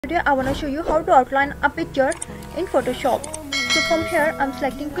Today I want to show you how to outline a picture in Photoshop. So from here I'm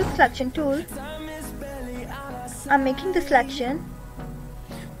selecting quick selection tool. I'm making the selection.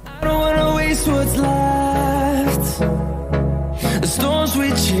 I don't wanna waste what's left. The storms we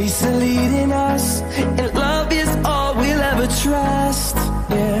chase are leading us, and love is all we'll ever trust.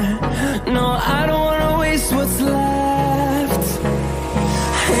 Yeah, no, I don't wanna waste what's left.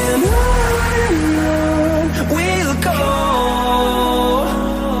 And on we'll go,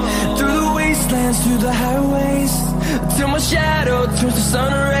 through the wastelands, through the highways, till my shadow turns to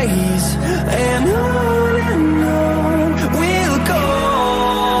sun rays. And on we'll go,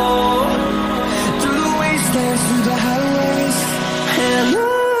 through the wastelands, through the highways, and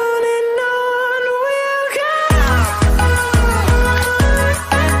on we'll go.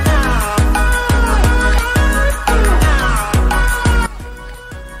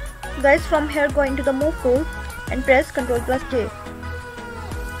 Guys, from here go into the move tool and press Ctrl+J.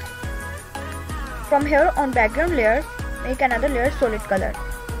 From here on background layer, make another layer solid color.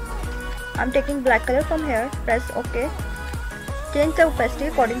 I'm taking black color from here, press OK. Change the opacity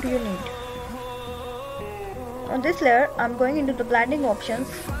according to your need. On this layer, I'm going into the blending options.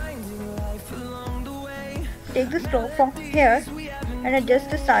 Take the stroke from here and adjust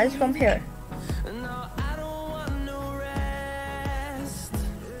the size from here.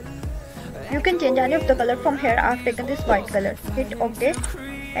 You can change any of the color from here. I have taken this white color. Hit OK.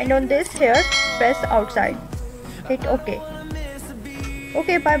 And on this here, press outside. Hit OK.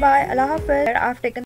 Okay, bye bye. Allah Hafiz. I have taken